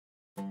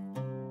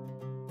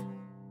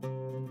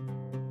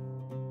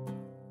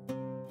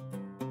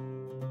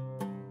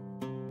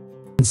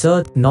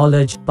Insert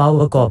knowledge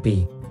power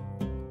copy.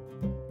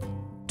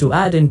 To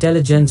add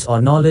intelligence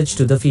or knowledge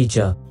to the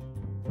feature.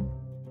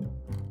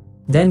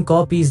 Then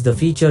copies the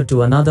feature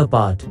to another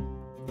part.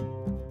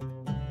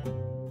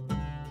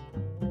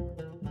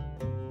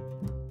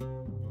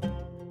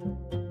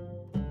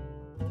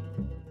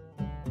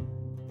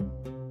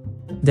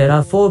 There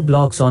are 4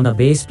 blocks on a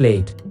base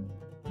plate.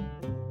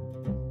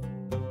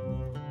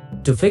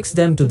 To fix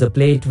them to the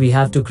plate, we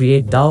have to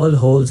create dowel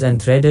holes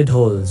and threaded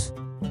holes.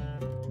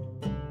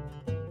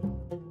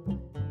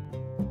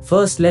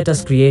 First, let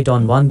us create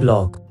on one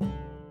block.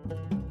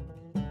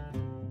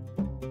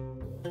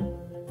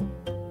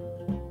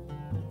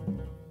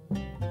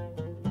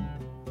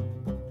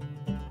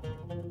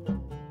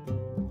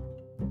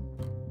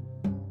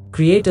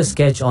 Create a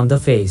sketch on the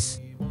face.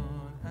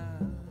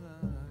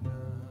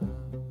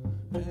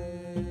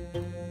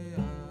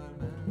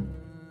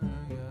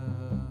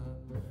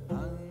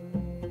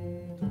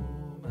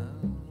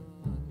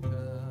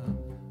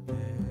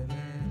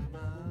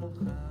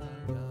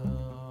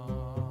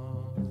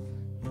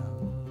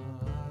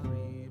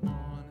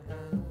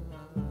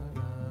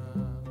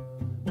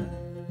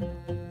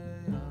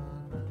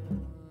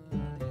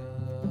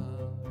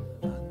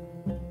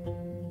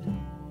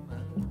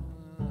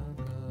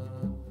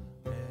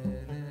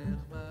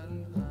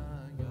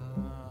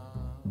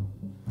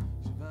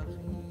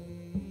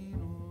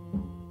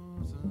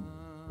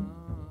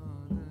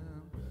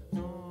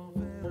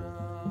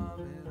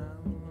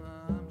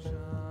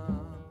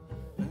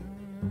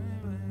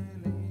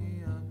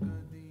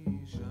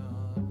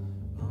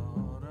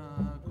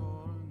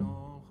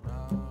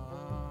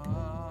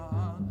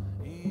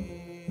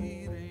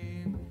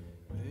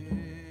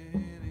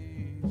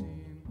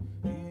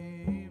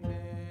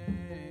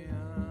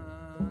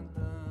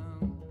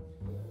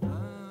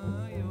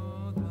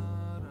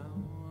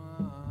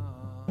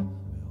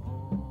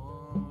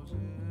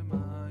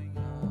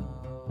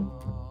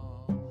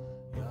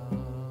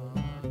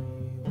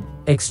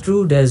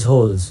 Extrude as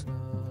holes.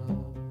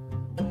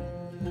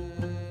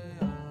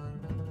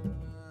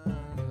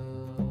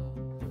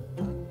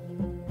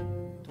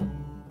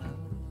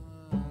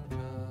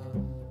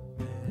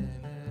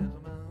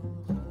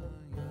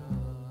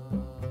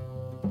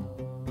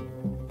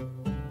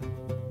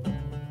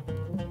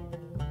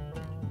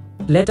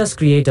 Let us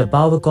create a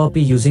power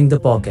copy using the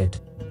pocket.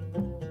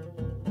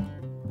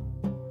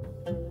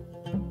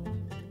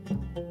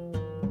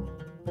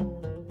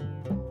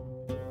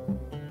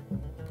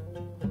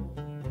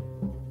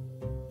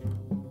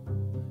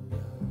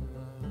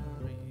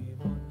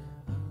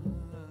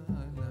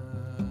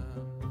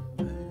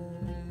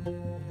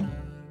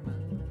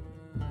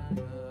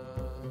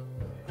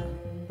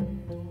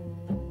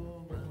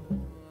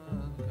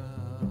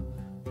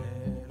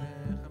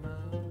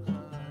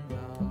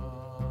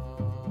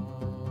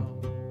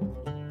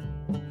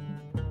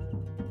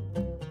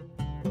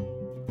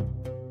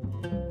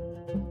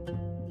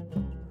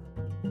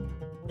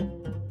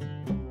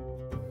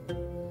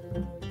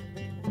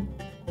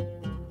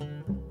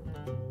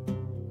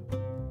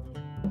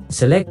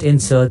 Select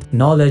Insert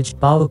Knowledge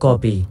Power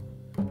Copy.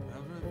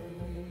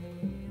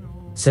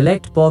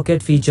 Select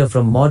Pocket feature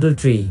from Model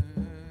Tree.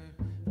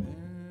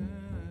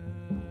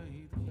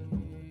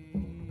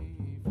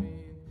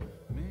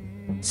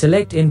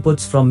 Select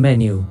Inputs from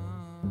menu.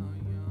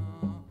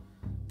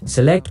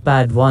 Select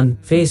Pad 1,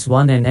 Face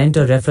 1 and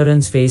enter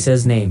reference face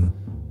as name.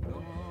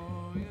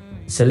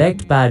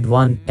 Select Pad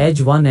 1,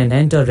 Edge 1 and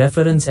enter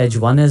reference Edge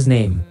 1 as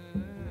name.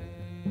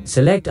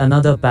 Select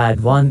another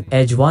Pad 1,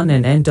 Edge 1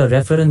 and enter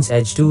reference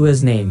Edge 2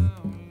 as name.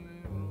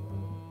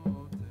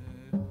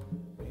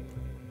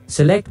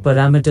 Select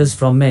Parameters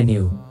from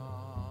menu.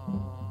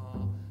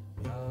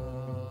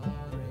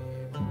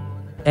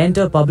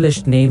 Enter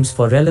published names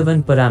for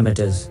relevant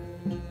parameters.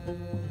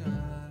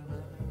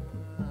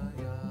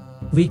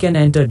 We can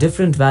enter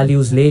different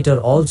values later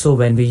also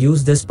when we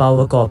use this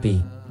power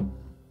copy.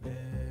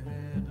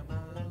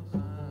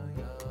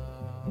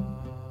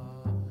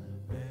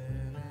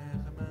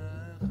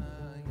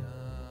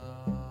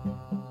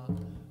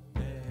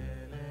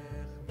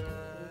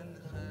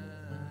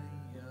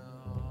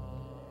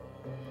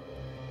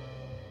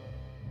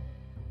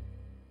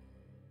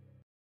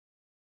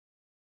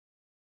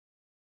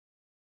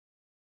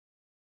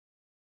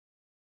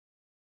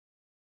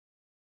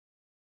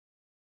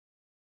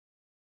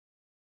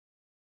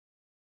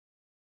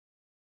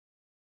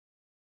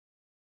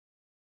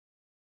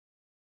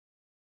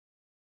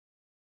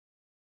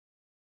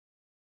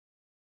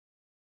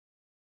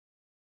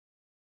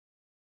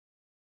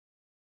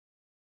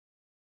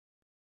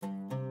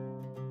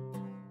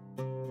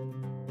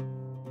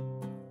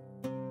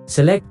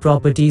 Select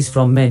Properties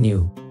from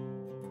menu.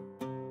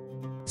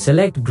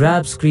 Select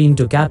Grab Screen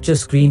to capture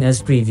screen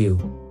as preview.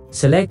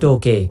 Select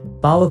OK.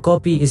 Power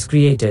copy is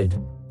created.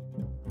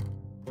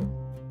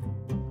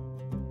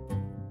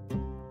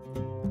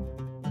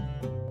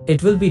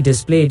 It will be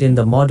displayed in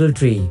the model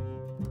tree.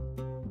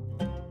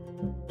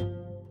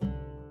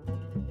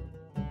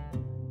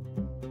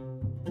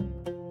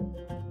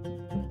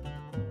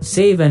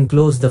 Save and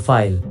close the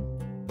file.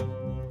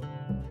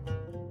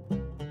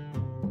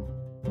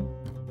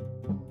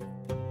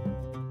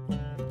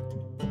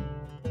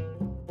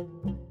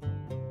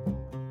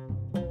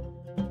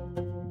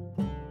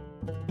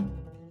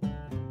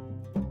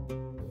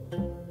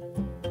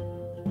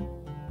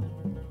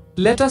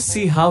 Let us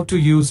see how to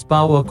use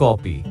Power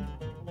Copy.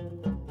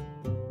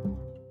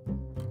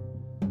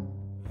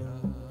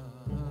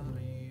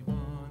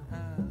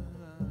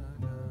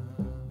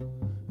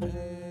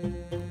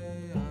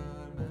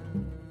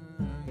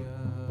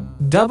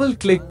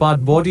 Double-click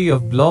part body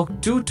of block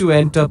 2 to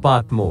enter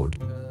part mode.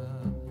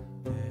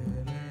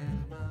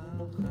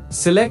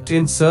 Select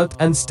Insert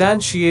and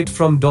Instantiate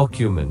from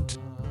Document.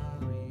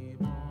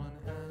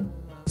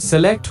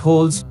 Select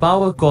holes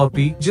Power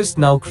Copy just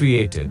now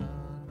created.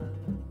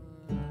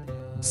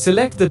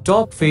 Select the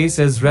top face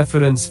as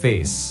reference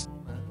face.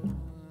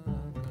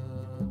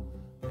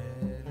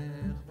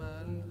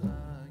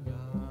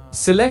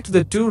 Select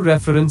the two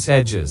reference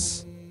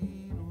edges.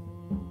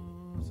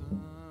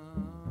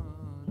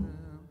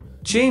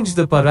 Change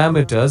the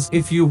parameters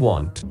if you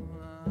want.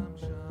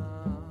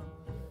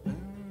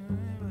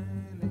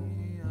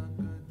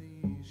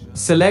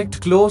 Select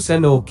Close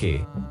and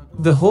OK.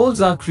 The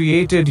holes are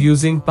created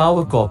using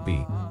Power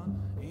Copy.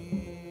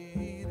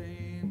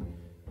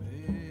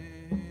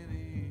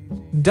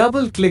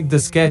 Double-click the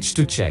sketch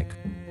to check.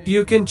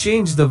 You can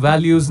change the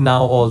values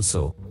now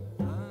also.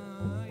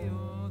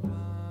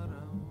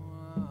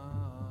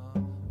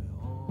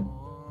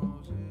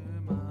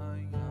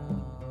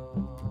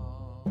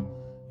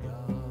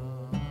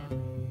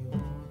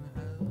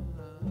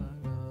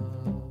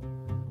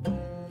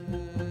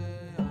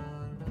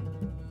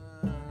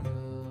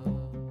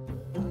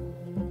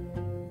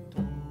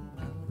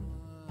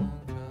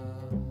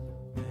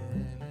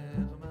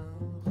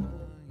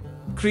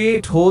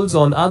 Create holes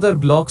on other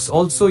blocks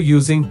also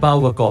using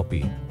Power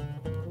Copy.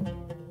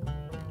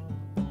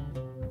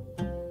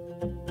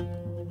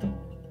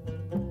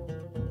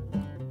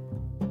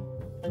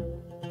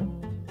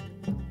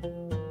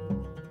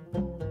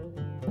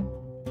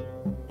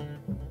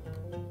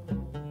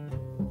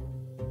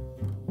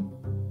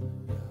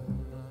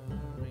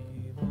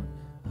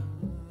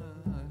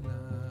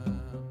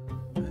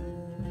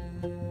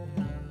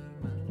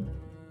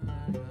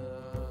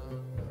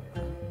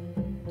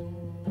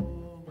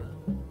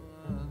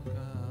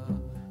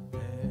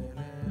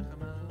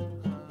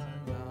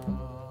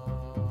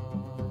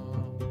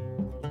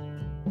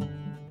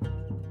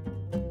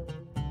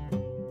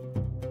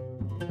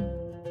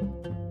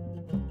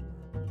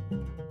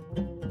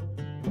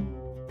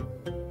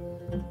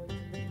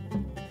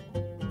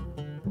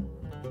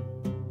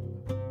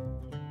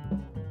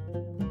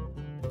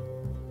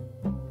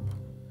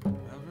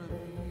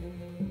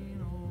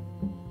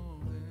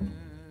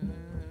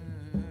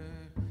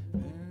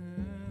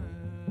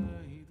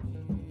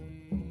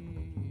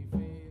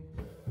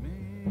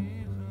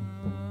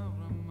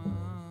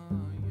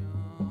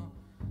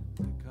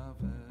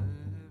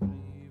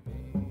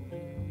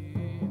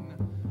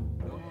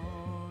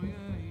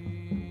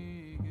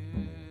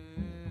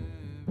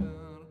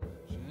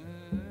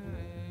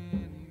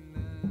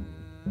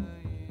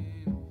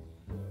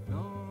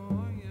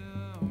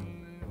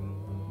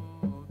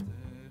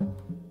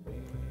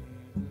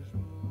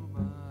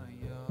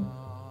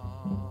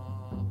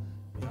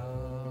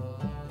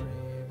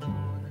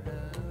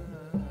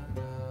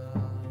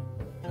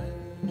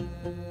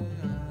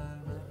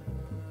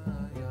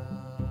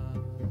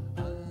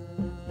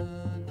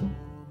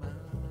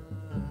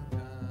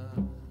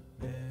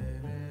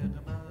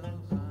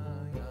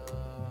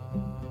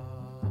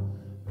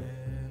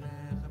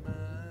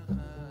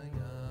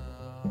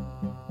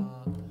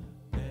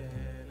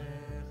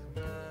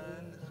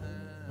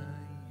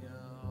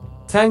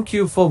 Thank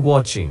you for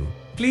watching.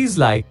 Please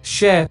like,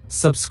 share,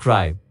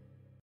 subscribe.